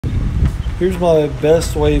Here's my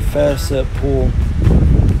Bestway fast set pull.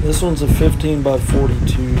 This one's a 15 by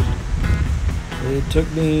 42. It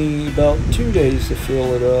took me about 2 days to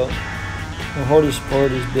fill it up. The hardest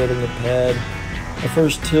part is building a pad. I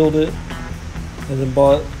first tilled it and then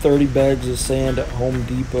bought 30 bags of sand at Home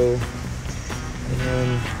Depot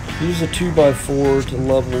and used a 2x4 to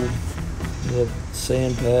level the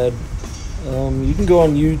sand pad. You can go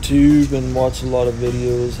on YouTube and watch a lot of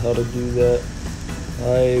videos how to do that.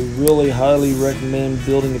 I really highly recommend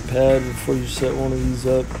building a pad before you set one of these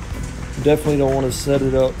up. You definitely don't want to set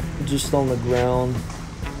it up just on the ground,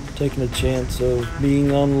 taking a chance of being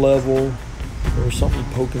unlevel or something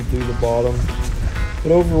poking through the bottom.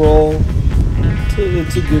 But overall,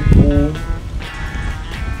 it's a good pool.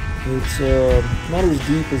 It's not as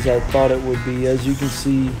deep as I thought it would be. As you can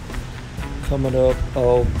see coming up,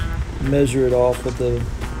 I'll measure it off with the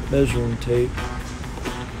measuring tape.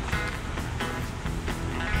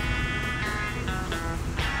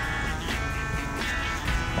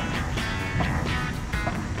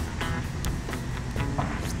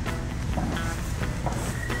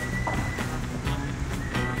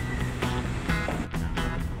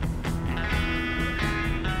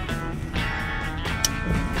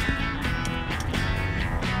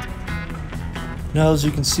 Now, as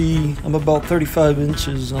you can see, I'm about 35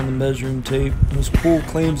 inches on the measuring tape. This pool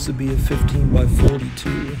claims to be a 15 by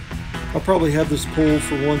 42. I'll probably have this pool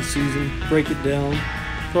for one season, break it down,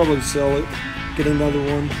 probably sell it, get another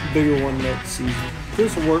one, bigger one next season.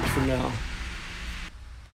 This will work for now.